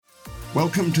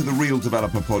Welcome to the Real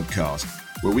Developer Podcast,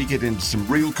 where we get into some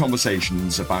real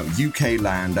conversations about UK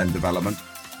land and development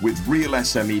with real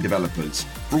SME developers,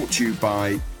 brought to you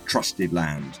by Trusted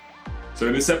Land. So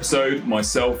in this episode,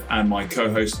 myself and my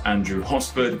co-host Andrew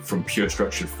Hosford from Pure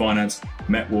Structured Finance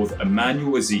met with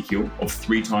Emmanuel Ezekiel of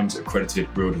 3 times accredited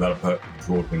real developer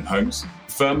Broadwing Homes.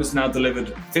 The firm has now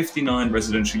delivered 59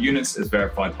 residential units as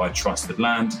verified by Trusted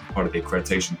Land, part of the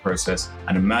accreditation process,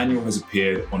 and Emmanuel has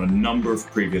appeared on a number of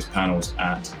previous panels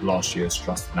at last year's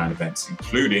Trusted Land events,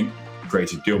 including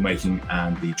creative deal making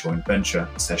and the joint venture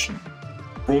session.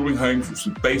 Broadwing Homes, which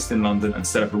was based in London and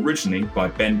set up originally by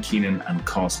Ben Keenan and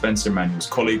Carl Spencer, Emmanuel's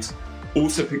colleagues,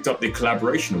 also picked up the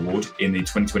Collaboration Award in the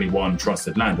 2021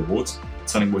 Trusted Land Awards,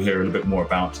 something we'll hear a little bit more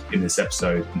about in this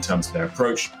episode in terms of their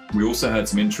approach. We also heard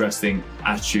some interesting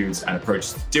attitudes and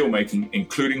approaches to deal making,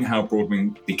 including how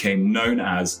Broadwing became known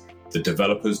as the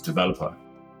developer's developer,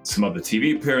 some other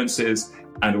TV appearances,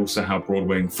 and also how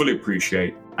Broadwing fully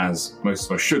appreciate, as most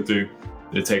of us should do,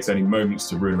 that it takes only moments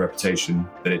to ruin a reputation,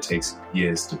 that it takes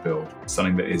years to build,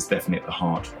 something that is definitely at the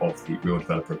heart of the Real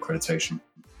Developer Accreditation.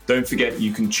 Don't forget,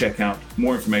 you can check out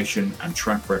more information and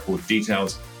track record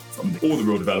details from all the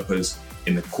real developers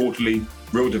in the quarterly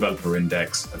Real Developer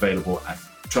Index, available at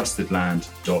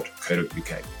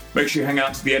trustedland.co.uk. Make sure you hang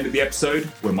out to the end of the episode,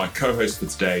 where my co-host for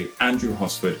today, Andrew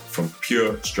Hosford from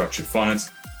Pure Structured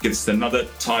Finance, gives us another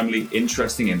timely,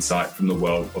 interesting insight from the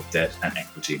world of debt and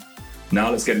equity. Now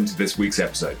let's get into this week's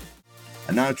episode.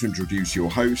 And now to introduce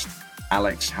your host,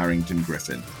 Alex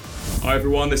Harrington-Griffin. Hi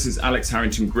everyone, this is Alex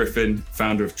Harrington-Griffin,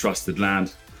 founder of Trusted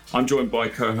Land. I'm joined by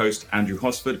co-host Andrew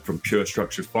Hosford from Pure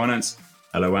Structured Finance.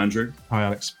 Hello, Andrew. Hi,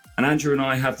 Alex. And Andrew and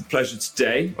I have the pleasure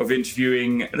today of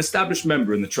interviewing an established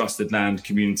member in the Trusted Land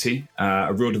community,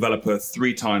 a real developer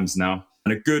 3 times now,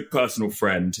 and a good personal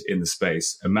friend in the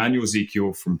space, Emmanuel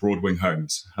Ezekiel from Broadwing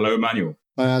Homes. Hello, Emmanuel.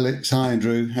 Hi, Alex. Hi,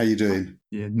 Andrew. How you doing?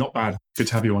 Yeah, not bad. Good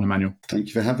to have you on, Emmanuel. Thank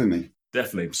you for having me.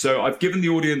 Definitely. So I've given the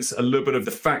audience a little bit of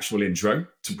the factual intro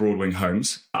to Broadwing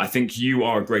Homes. I think you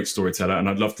are a great storyteller, and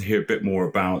I'd love to hear a bit more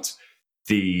about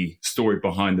the story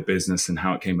behind the business and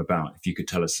how it came about. If you could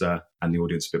tell us and the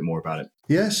audience a bit more about it.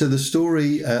 Yeah, so the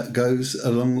story goes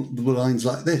along the lines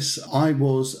like this. I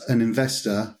was an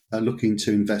investor looking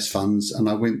to invest funds, and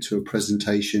I went to a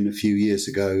presentation a few years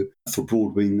ago for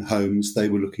Broadwing Homes. They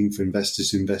wwere looking for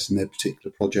investors to invest in their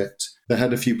particular project. They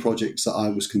had a few projects that I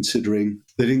was considering.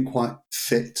 They didn't quite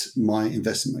fit my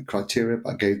investment criteria,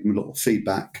 but I gave them a lot of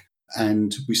feedback.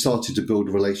 And we started to build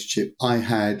a relationship. I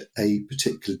had a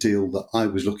particular deal that I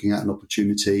was looking at, an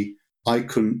opportunity. I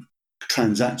couldn't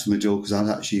transact on the deal because I was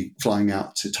actually flying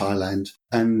out to Thailand.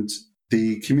 And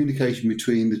the communication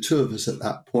between the two of us at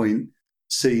that point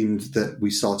seemed that we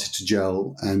started to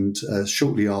gel. And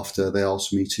shortly after, they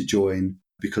asked me to join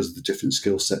because of the different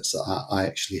skill sets that I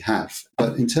actually have.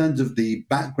 But in terms of the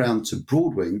background to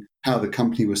Broadwing, how the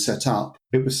company was set up,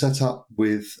 it was set up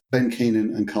with Ben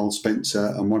Keenan and Carl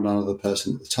Spencer and one other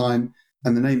person at the time.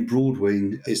 And the name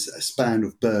Broadwing is a span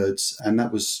of birds. And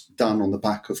that was done on the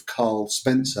back of Carl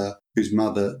Spencer, whose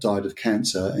mother died of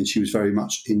cancer, and she was very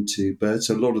much into birds.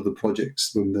 So a lot of the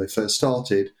projects when they first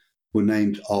started were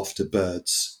named after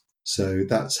birds. So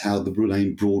that's how the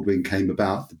name Broadwing came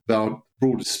about. The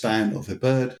broad span of a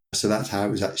bird. So that's how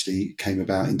it was actually came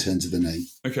about in terms of the name.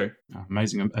 Okay. Oh,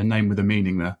 amazing. A name with a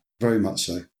meaning there. Very much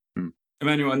so.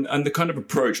 Emmanuel, and the kind of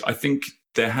approach, I think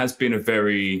there has been a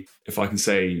very, if I can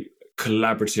say,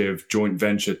 collaborative joint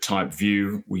venture type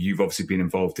view, where you've obviously been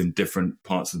involved in different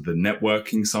parts of the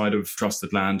networking side of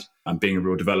Trusted Land and being a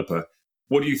real developer.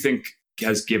 What do you think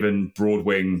has given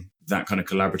Broadwing that kind of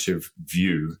collaborative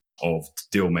view of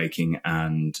deal making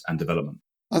and development?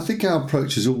 I think our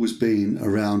approach has always been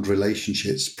around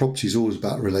relationships. Property is always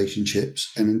about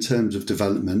relationships. And in terms of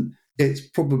development, it's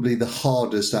probably the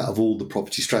hardest out of all the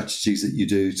property strategies that you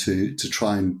do to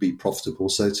try and be profitable.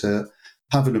 So to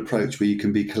have an approach where you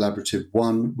can be collaborative,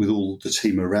 one, with all the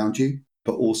team around you,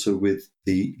 but also with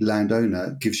the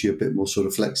landowner, gives you a bit more sort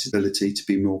of flexibility to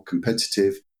be more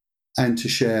competitive and to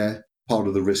share part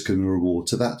of the risk and the reward.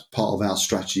 So that's part of our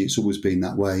strategy. It's always been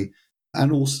that way.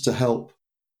 And also to help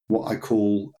what I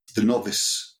call the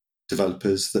novice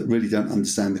developers that really don't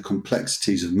understand the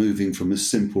complexities of moving from a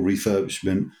simple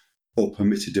refurbishment or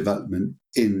permitted development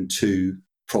into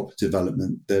proper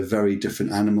development. They're very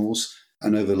different animals.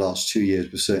 And over the last 2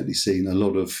 years, we've certainly seen a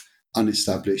lot of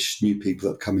unestablished new people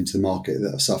that have come into the market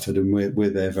that have suffered, and we're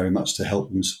there very much to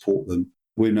help them, support them.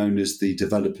 We're known as the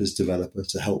developer's developer,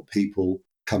 to help people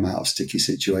come out of sticky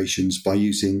situations by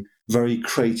using very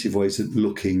creative ways of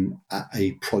looking at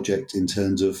a project in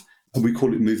terms of, we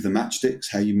call it move the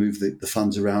matchsticks, how you move the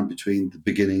funds around between the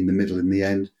beginning, the middle and the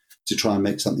end. to try and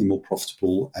make something more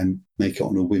profitable and make it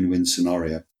on a win-win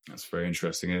scenario. That's very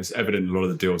interesting. And it's evident in a lot of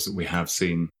the deals that we have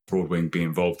seen Broadwing be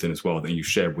involved in as well, that you've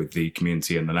shared with the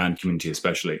community and the land community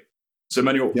especially. So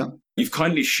Manuel, you've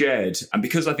kindly shared, and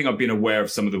because I think I've been aware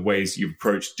of some of the ways you've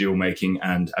approached deal making,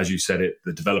 and as you said it,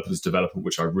 the developer's developer,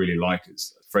 which I really like,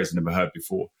 is a phrase I've never heard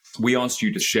before. We asked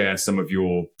you to share some of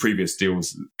your previous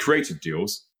deals, creative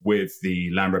deals, with the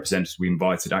land representatives we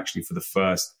invited actually for the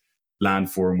first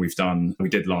land forum we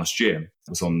did last year. It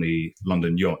was on the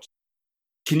London yacht.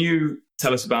 Can you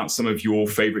tell us about some of your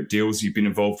favourite deals you've been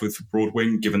involved with for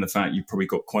Broadwing, given the fact you've probably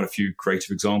got quite a few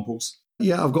creative examples?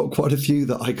 Yeah, I've got quite a few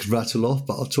that I could rattle off,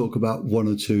 but I'll talk about one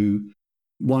or two.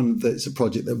 One that's a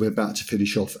project that we're about to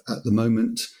finish off at the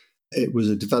moment. It was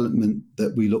a development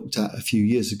that we looked at a few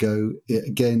years ago.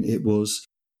 It was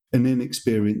an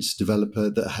inexperienced developer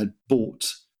that had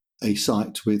bought a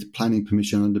site with planning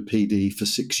permission under PD for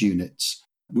 6 units,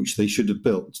 which they should have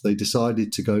built. They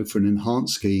decided to go for an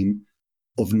enhanced scheme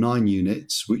of 9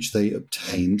 units, which they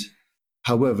obtained.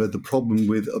 However, the problem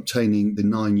with obtaining the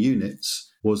 9 units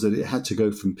was that it had to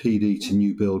go from PD to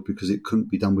new build because it couldn't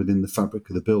be done within the fabric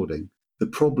of the building. The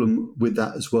problem with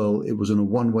that as well, it was on a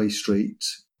one-way street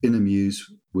in a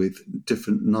mews with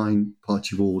different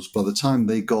 9-party walls. By the time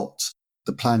they got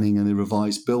the planning and the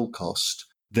revised build cost,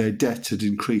 their debt had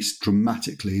increased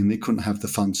dramatically and they couldn't have the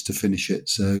funds to finish it.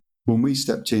 So when we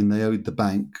stepped in, they owed the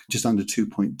bank just under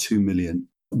 2.2 million.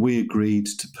 We agreed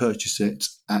to purchase it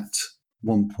at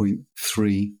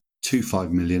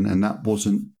 1.325 million, and that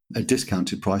wasn't a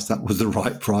discounted price. That was the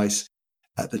right price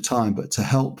at the time. But to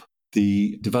help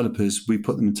the developers, we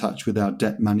put them in touch with our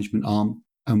debt management arm,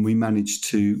 and we managed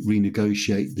to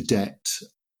renegotiate the debt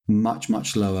much,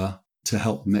 much lower to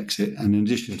help them exit. And in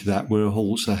addition to that, we're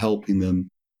also helping them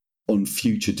on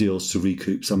future deals to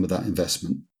recoup some of that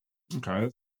investment. Okay.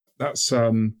 That's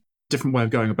different way of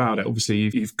going about it. Obviously,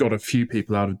 you've got a few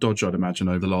people out of Dodge, I'd imagine,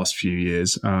 over the last few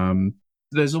years.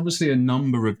 There's obviously a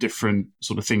number of different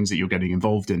sort of things that you're getting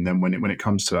involved in then when it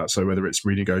comes to that. So whether it's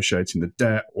renegotiating the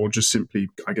debt or just simply,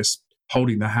 I guess,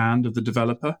 holding the hand of the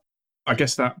developer, I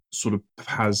guess that sort of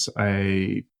has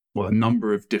a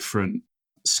number of different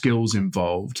skills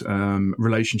involved.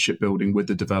 Relationship building with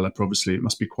the developer. Obviously, it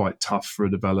must be quite tough for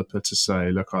a developer to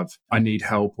say, look, I need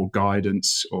help or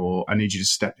guidance, or I need you to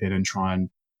step in and try and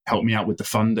help me out with the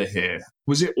funder here.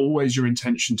 Was it always your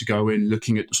intention to go in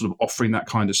looking at sort of offering that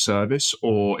kind of service,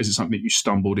 or is it something that you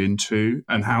stumbled into?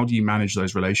 And how do you manage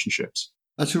those relationships?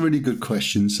 That's a really good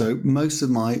question. So most of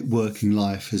my working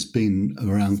life has been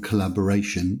around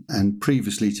collaboration. And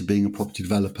previously to being a property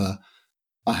developer,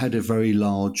 I had a very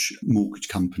large mortgage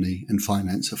company and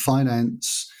finance. So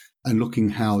finance and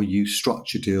looking how you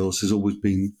structure deals has always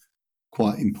been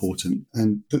quite important.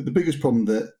 And the biggest problem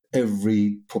that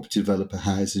every property developer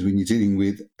has is when you're dealing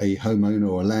with a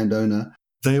homeowner or a landowner,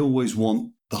 they always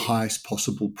want the highest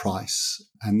possible price.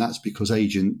 And that's because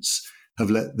agents have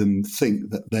let them think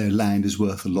that their land is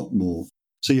worth a lot more.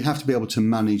 So you have to be able to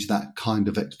manage that kind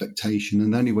of expectation.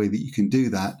 And the only way that you can do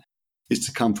that is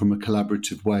to come from a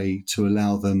collaborative way to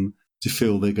allow them to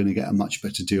feel they're going to get a much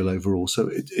better deal overall. So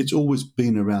it's always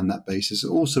been around that basis.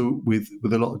 Also with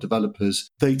a lot of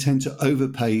developers, they tend to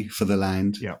overpay for the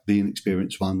land, the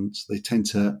inexperienced ones. They tend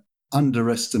to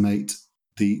underestimate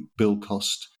the build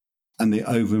cost and they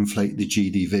overinflate the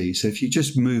GDV. So if you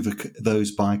just move those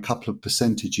by a couple of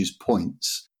percentages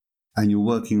points and you're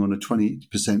working on a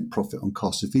 20% profit on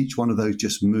cost, if each one of those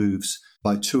just moves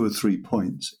by 2 or 3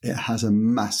 points, it has a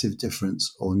massive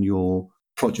difference on your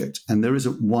project. And there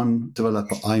isn't one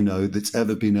developer I know that's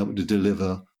ever been able to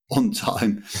deliver on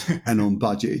time and on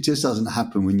budget. It just doesn't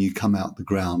happen when you come out the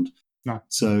ground. No.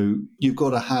 So you've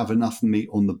got to have enough meat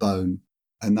on the bone,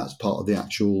 and that's part of the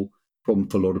actual problem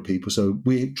for a lot of people. So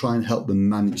we try and help them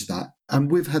manage that. And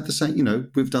we've had the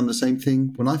same, we've done the same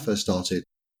thing when I first started.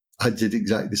 I did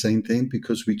exactly the same thing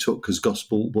because we took as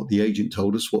gospel what the agent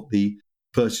told us, what the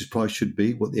purchase price should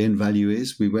be, what the end value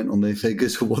is. We went on their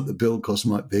figures for what the build cost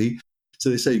might be. So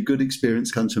they say good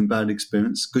experience comes from bad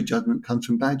experience. Good judgment comes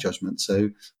from bad judgment. So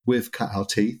we've cut our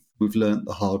teeth. We've learnt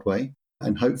the hard way.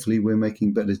 And hopefully we're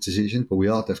making better decisions. But we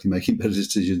are definitely making better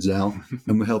decisions now.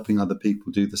 And we're helping other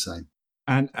people do the same.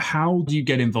 And how do you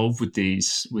get involved with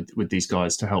these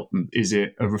guys to help them? Is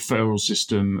it a referral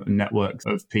system, a network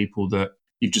of people that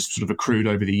you've just sort of accrued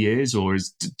over the years? Or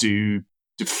do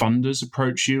funders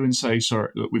approach you and say, sorry,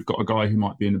 look, we've got a guy who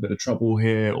might be in a bit of trouble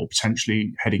here or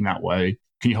potentially heading that way?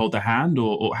 Can you hold their hand,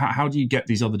 or how do you get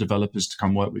these other developers to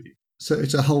come work with you? So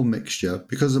it's a whole mixture.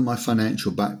 Because of my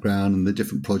financial background and the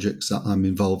different projects that I'm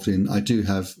involved in, I do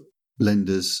have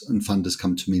lenders and funders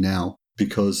come to me now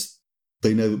because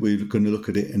they know that we're going to look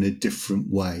at it in a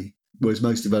different way. Whereas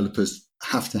most developers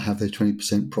have to have their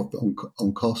 20% profit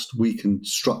on cost, we can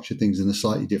structure things in a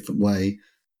slightly different way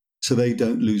so they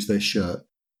don't lose their shirt.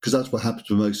 Because that's what happens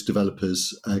when most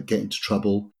developers get into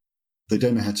trouble. They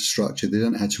don't know how to structure, they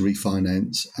don't know how to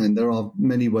refinance, and there are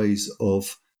many ways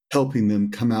of helping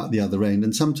them come out the other end.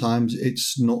 And sometimes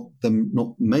it's not them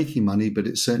not making money, but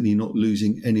it's certainly not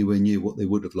losing anywhere near what they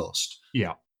would have lost.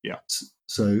 Yeah.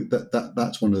 So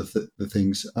that's one of the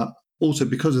things. Also,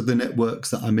 because of the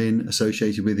networks that I'm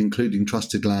associated with, including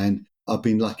Trusted Land, I've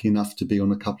been lucky enough to be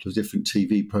on a couple of different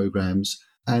TV programs.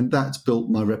 And that's built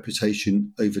my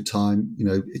reputation over time.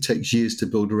 It takes years to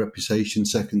build a reputation,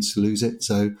 seconds to lose it.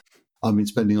 So I've been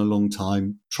spending a long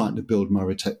time trying to build my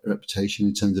reputation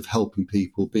in terms of helping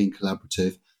people, being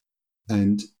collaborative.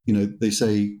 And, they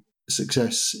say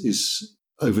success is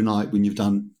overnight when you've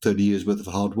done 30 years worth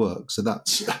of hard work. So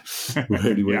that's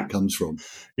really where it comes from.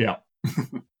 Yeah.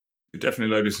 You're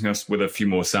definitely loading us with a few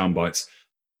more sound bites.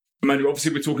 Emmanuel,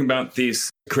 obviously we're talking about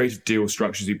these creative deal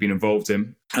structures you've been involved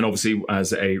in. And obviously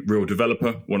as a real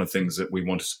developer, one of the things that we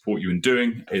want to support you in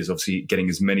doing is obviously getting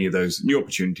as many of those new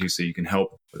opportunities so you can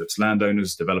help, whether it's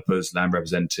landowners, developers, land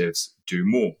representatives, do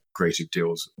more creative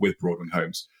deals with Broadwing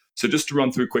Homes. So just to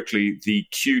run through quickly the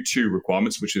Q2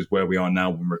 requirements, which is where we are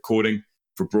now when recording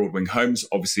for Broadwing Homes.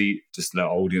 Obviously, just to let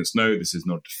our audience know, this is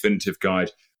not a definitive guide.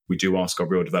 We do ask our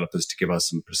real developers to give us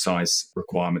some precise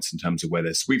requirements in terms of where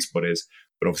their sweet spot is.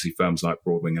 But obviously firms like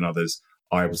Broadwing and others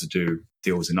are able to do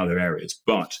deals in other areas.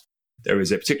 But there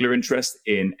is a particular interest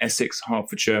in Essex,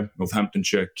 Hertfordshire,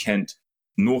 Northamptonshire, Kent,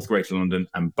 North Greater London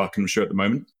and Buckinghamshire at the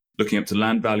moment, looking up to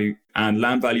land value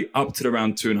up to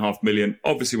around 2.5 million.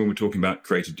 Obviously, when we're talking about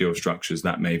creative deal structures,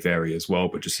 that may vary as well,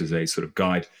 but just as a sort of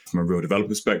guide from a real developer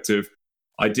perspective.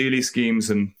 Ideally, schemes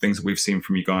and things that we've seen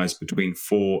from you guys between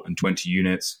 4 and 20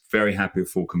 units, very happy with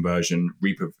full conversion,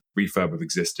 refurb of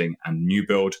existing and new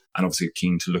build, and obviously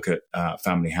keen to look at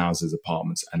family houses,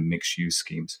 apartments and mixed use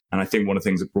schemes. And I think one of the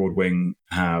things that Broadwing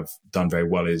have done very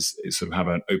well is sort of have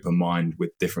an open mind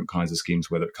with different kinds of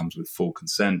schemes, whether it comes with full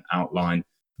consent, outline,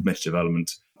 mesh development.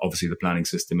 Obviously, the planning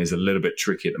system is a little bit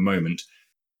tricky at the moment.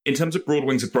 In terms of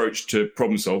Broadwing's approach to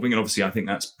problem solving, and obviously I think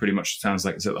that's pretty much sounds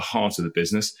like it's at the heart of the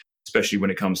business, especially when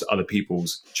it comes to other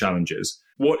people's challenges.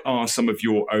 What are some of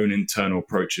your own internal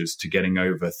approaches to getting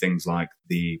over things like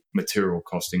the material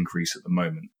cost increase at the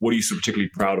moment? What are you so particularly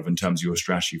proud of in terms of your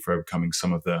strategy for overcoming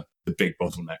some of the big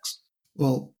bottlenecks?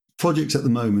 Well, projects at the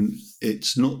moment,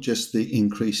 it's not just the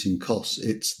increase in costs,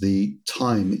 it's the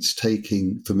time it's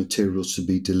taking for materials to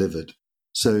be delivered.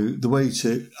 So the way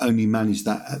to only manage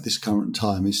that at this current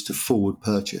time is to forward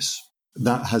purchase.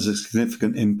 That has a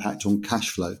significant impact on cash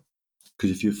flow.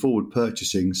 Because if you're forward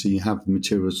purchasing, so you have the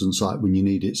materials on site when you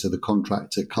need it, so the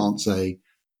contractor can't say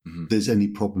there's any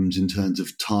problems in terms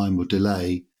of time or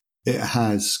delay, it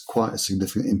has quite a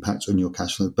significant impact on your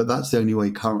cash flow. But that's the only way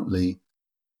currently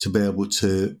to be able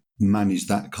to manage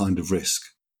that kind of risk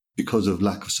because of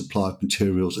lack of supply of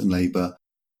materials and labour.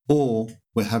 Or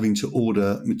we're having to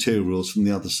order materials from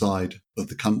the other side of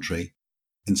the country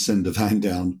and send a van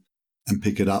down and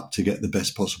pick it up to get the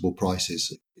best possible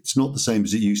prices. It's not the same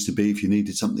as it used to be. If you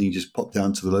needed something, you just pop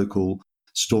down to the local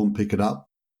store and pick it up.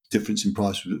 Difference in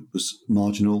price was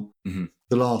marginal. Mm-hmm.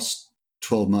 The last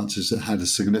 12 months has had a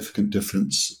significant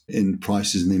difference in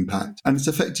prices and impact. And it's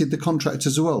affected the contractors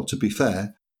as well, to be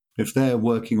fair. If they're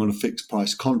working on a fixed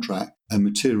price contract and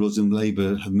materials and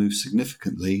labour have moved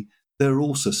significantly, they're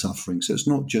also suffering. So it's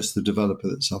not just the developer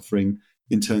that's suffering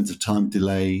in terms of time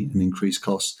delay and increased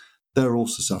costs. They're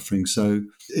also suffering. So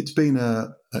it's been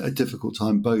a difficult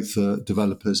time, both for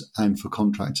developers and for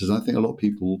contractors. And I think a lot of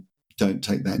people don't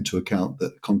take that into account,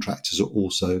 that contractors are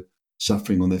also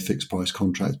suffering on their fixed price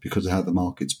contracts because of how the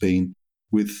market's been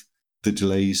with the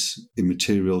delays in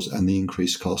materials and the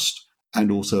increased cost. And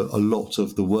also a lot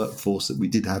of the workforce that we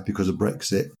did have because of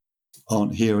Brexit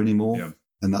aren't here anymore. Yeah.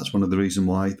 And that's one of the reasons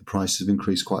why the prices have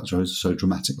increased quite so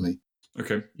dramatically.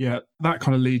 Okay. Yeah, that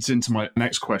kind of leads into my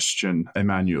next question,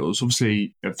 Emmanuel. So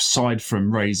obviously, aside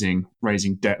from raising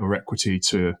debt or equity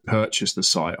to purchase the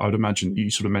site, I would imagine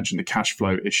you sort of mentioned the cash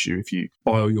flow issue. If you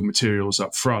buy all your materials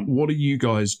up front, what are you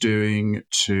guys doing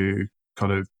to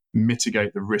kind of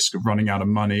mitigate the risk of running out of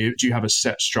money? Do you have a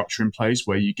set structure in place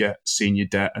where you get senior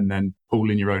debt and then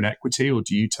pool in your own equity, or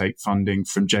do you take funding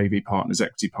from JV partners,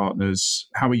 equity partners?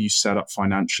 How are you set up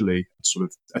financially to sort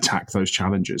of attack those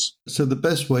challenges? So the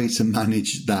best way to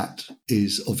manage that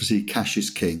is obviously cash is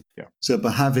king. Yeah. So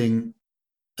by having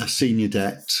a senior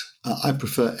debt. I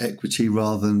prefer equity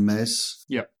rather than mezz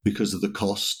because of the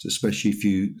cost, especially if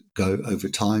you go over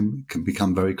time, it can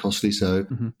become very costly. So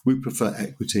we prefer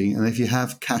equity. And if you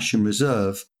have cash in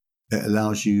reserve, it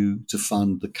allows you to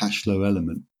fund the cash flow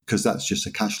element because that's just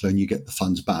a cash flow and you get the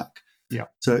funds back. Yeah.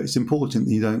 So it's important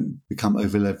that you don't become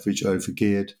over-leveraged,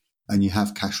 over-geared, and you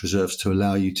have cash reserves to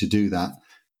allow you to do that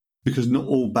because not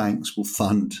all banks will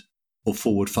fund or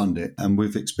forward fund it. And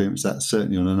we've experienced that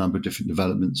certainly on a number of different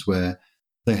developments where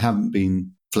they haven't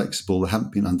been flexible, they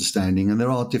haven't been understanding, and there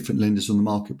are different lenders on the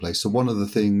marketplace. So one of the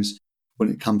things when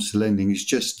it comes to lending is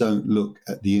just don't look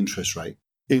at the interest rate.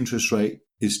 Interest rate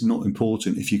is not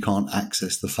important if you can't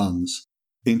access the funds.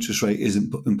 Interest rate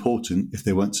isn't important if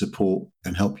they won't support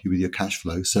and help you with your cash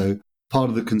flow. So part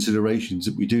of the considerations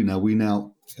that we do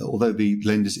now, although the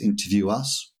lenders interview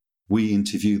us, we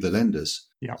interview the lenders.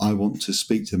 Yeah. I want to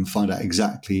speak to them and find out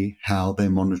exactly how their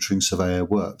monitoring surveyor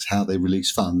works, how they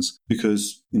release funds,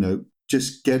 because,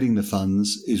 just getting the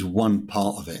funds is one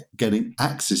part of it. Getting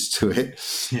access to it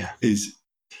is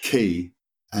key.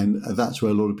 And that's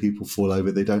where a lot of people fall over.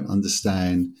 They don't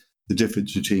understand the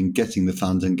difference between getting the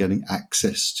funds and getting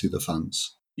access to the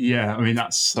funds. Yeah, I mean,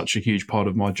 that's such a huge part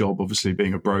of my job, obviously,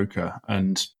 being a broker.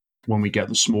 And when we get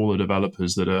the smaller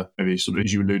developers that are maybe sort of,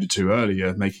 as you alluded to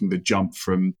earlier, making the jump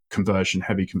from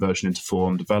heavy conversion into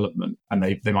full-on development, and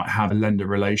they might have a lender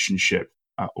relationship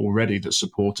already that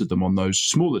supported them on those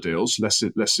smaller deals,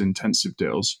 less intensive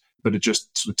deals, but are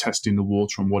just sort of testing the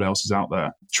water on what else is out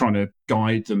there, trying to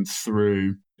guide them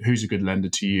through who's a good lender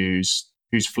to use,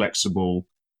 who's flexible,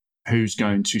 who's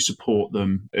going to support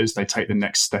them as they take the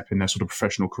next step in their sort of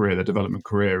professional career, their development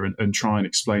career, and try and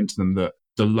explain to them that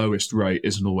the lowest rate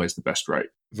isn't always the best rate.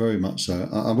 Very much so.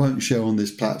 I won't share on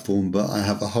this platform, but I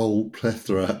have a whole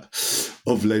plethora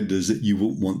of lenders that you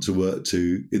wouldn't want to work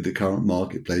to in the current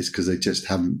marketplace because they just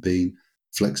haven't been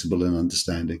flexible and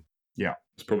understanding. Yeah.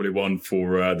 It's probably one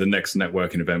for the next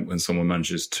networking event when someone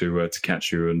manages to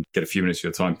catch you and get a few minutes of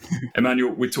your time.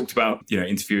 Emmanuel, we talked about,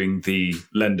 interviewing the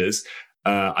lenders.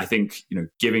 I think,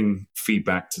 giving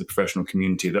feedback to the professional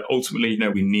community that ultimately,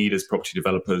 we need as property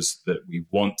developers that we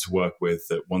want to work with,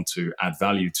 that want to add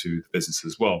value to the business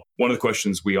as well. One of the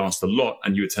questions we asked a lot,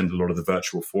 and you attended a lot of the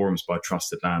virtual forums by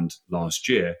Trusted Land last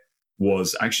year,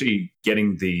 was actually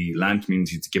getting the land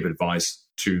community to give advice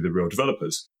to the real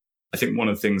developers. I think one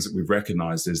of the things that we've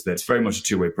recognized is that it's very much a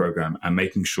two-way program, and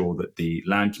making sure that the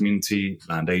land community,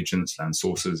 land agents, land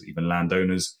sources, even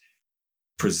landowners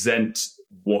present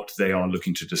what they are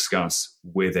looking to discuss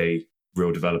with a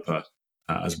real developer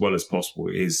as well as possible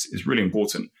is really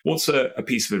important. What's a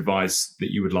piece of advice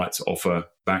that you would like to offer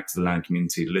back to the land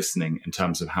community listening in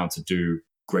terms of how to do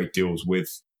great deals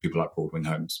with people like Broadwing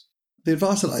Homes? The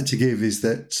advice I'd like to give is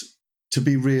that to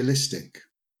be realistic,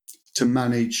 to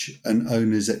manage an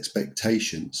owner's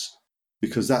expectations,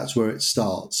 because that's where it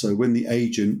starts. So when the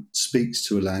agent speaks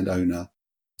to a landowner,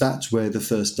 that's where the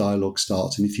first dialogue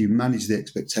starts. And if you manage the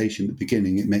expectation at the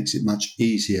beginning, it makes it much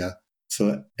easier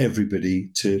for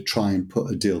everybody to try and put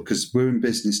a deal, because we're in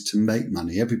business to make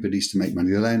money. Everybody's to make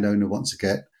money. The landowner wants to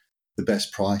get the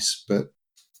best price, but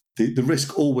the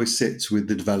risk always sits with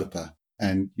the developer.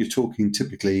 And you're talking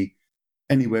typically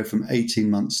anywhere from 18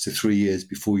 months to 3 years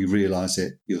before you realise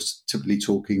it. You're typically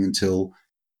talking until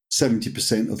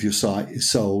 70% of your site is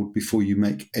sold before you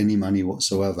make any money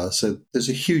whatsoever. So there's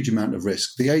a huge amount of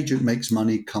risk. The agent makes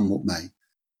money come what may.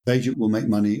 The agent will make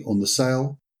money on the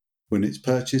sale when it's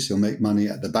purchased. He'll make money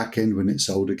at the back end when it's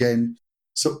sold again.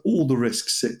 So all the risk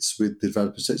sits with the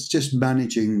developer. So it's just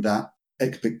managing that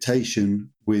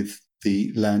expectation with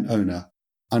the landowner.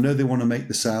 I know they want to make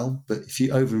the sale, but if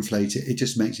you overinflate it, it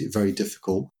just makes it very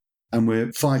difficult. And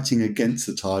we're fighting against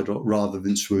the tide rather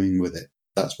than swimming with it.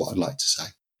 That's what I'd like to say.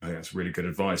 I think that's really good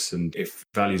advice. And if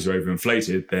values are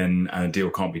overinflated, then a deal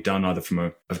can't be done either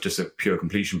from just a pure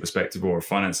completion perspective or a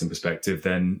financing perspective,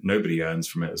 then nobody earns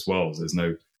from it as well. There's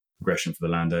no progression for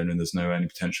the landowner and there's no earning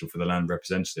potential for the land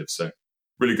representative. So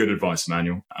really good advice,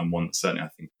 Emmanuel, and one that certainly I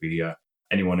think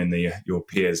anyone in your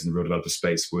peers in the real developer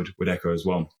space would echo as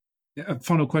well. Yeah, a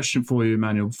final question for you,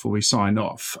 Emmanuel, before we sign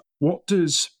off. What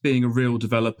does being a real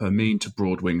developer mean to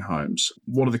Broadwing Homes?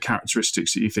 What are the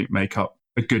characteristics that you think make up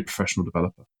a good professional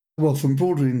developer? Well, from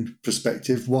Broadwing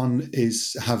perspective, one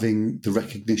is having the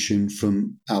recognition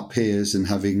from our peers and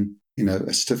having,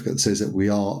 a certificate that says that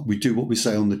we do what we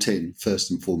say on the tin, first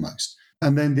and foremost.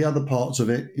 And then the other parts of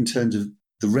it, in terms of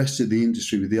the rest of the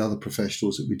industry with the other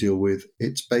professionals that we deal with,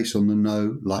 it's based on the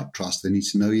know, like, trust. They need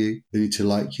to know you, they need to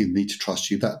like you, they need to trust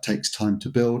you. That takes time to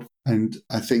build. And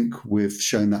I think we've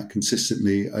shown that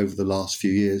consistently over the last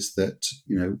few years that,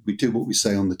 we do what we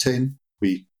say on the tin.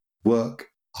 We work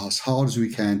as hard as we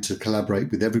can to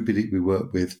collaborate with everybody we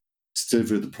work with to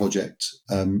deliver the project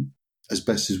as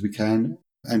best as we can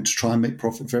and to try and make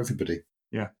profit for everybody.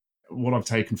 Yeah. What I've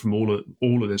taken from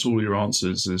all of this, all your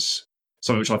answers, is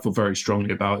something which I feel very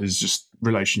strongly about, is just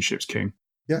relationships king.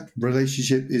 Yeah,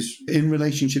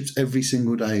 relationships every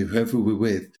single day, whoever we're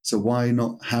with. So why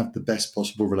not have the best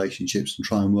possible relationships and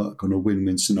try and work on a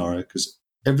win-win scenario? Because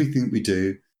everything we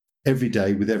do every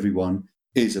day with everyone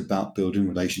is about building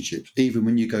relationships. Even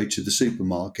when you go to the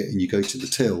supermarket and you go to the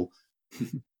till,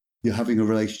 you're having a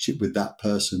relationship with that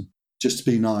person. Just to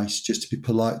be nice, just to be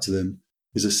polite to them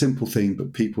is a simple thing,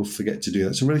 but people forget to do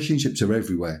that. So relationships are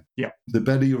everywhere. Yeah. The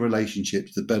better your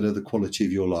relationships, the better the quality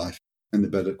of your life and the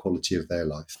better quality of their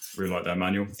life. Really like that,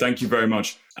 Emmanuel. Thank you very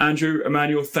much. Andrew,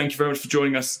 Emmanuel, thank you very much for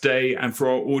joining us today. And for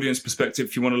our audience perspective,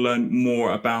 if you want to learn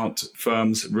more about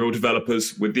firms, real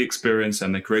developers with the experience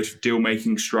and the creative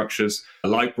deal-making structures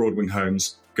like Broadwing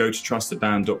Homes, go to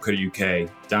trustedland.co.uk,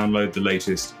 download the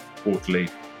latest quarterly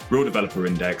Real Developer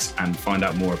Index and find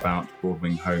out more about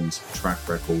Broadwing Homes' track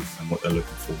record and what they're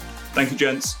looking for. Thank you,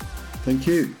 gents. Thank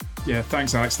you. Yeah,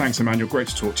 thanks, Alex. Thanks, Emmanuel. Great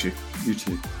to talk to you. You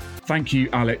too. Thank you,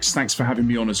 Alex. Thanks for having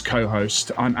me on as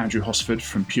co-host. I'm Andrew Hosford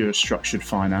from Pure Structured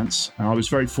Finance, and I was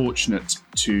very fortunate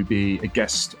to be a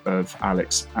guest of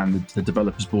Alex and the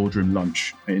Developers Boardroom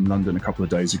lunch in London a couple of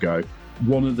days ago.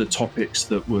 One of the topics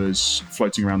that was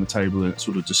floating around the table and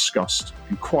sort of discussed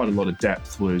in quite a lot of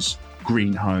depth was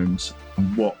green homes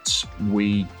and what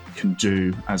we can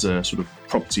do as a sort of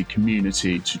property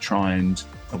community to try and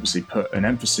obviously put an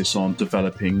emphasis on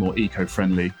developing more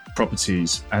eco-friendly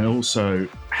properties, and also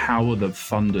how are the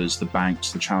funders, the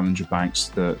banks, the challenger banks,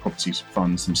 the property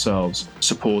funds themselves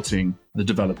supporting the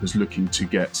developers looking to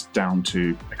get down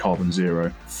to a carbon zero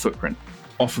footprint.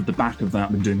 Off of the back of that,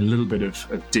 I've been doing a little bit of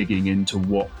digging into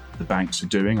what the banks are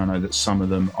doing. I know that some of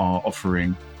them are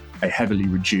offering a heavily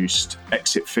reduced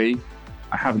exit fee.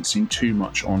 I haven't seen too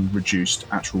much on reduced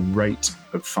actual rate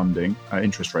of funding,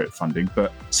 interest rate of funding,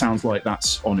 but sounds like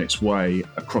that's on its way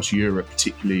across Europe,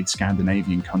 particularly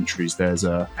Scandinavian countries. There's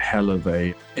a hell of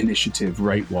a initiative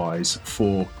rate-wise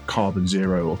for carbon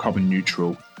zero or carbon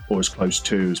neutral, or as close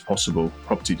to as possible,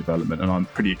 property development. And I'm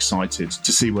pretty excited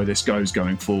to see where this goes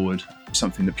going forward.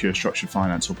 Something that Pure Structured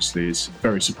Finance obviously is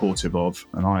very supportive of.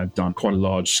 And I have done quite a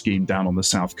large scheme down on the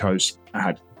south coast. I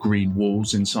had green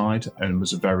walls inside and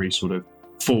was a very sort of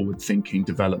forward-thinking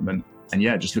development. And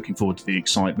yeah, just looking forward to the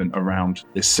excitement around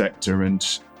this sector and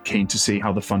keen to see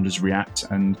how the funders react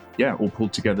and yeah, all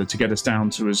pulled together to get us down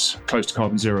to as close to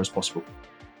carbon zero as possible.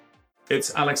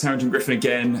 It's Alex Harrington-Griffin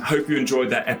again. Hope you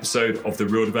enjoyed that episode of the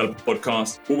Real Developer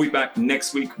Podcast. We'll be back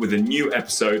next week with a new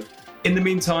episode. In the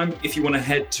meantime, if you want to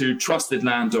head to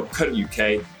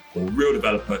trustedland.co.uk or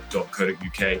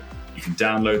realdeveloper.co.uk, you can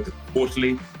download the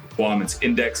quarterly requirements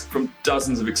index from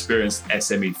dozens of experienced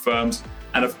SME firms.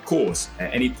 And of course,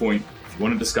 at any point, if you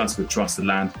want to discuss with Trusted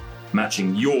Land,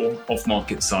 matching your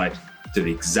off-market site to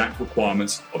the exact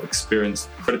requirements of experienced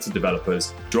accredited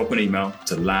developers, drop an email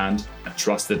to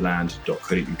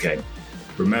land@trustedland.co.uk.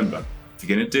 Remember, if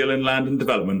you're going to deal in land and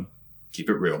development, keep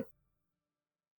it real.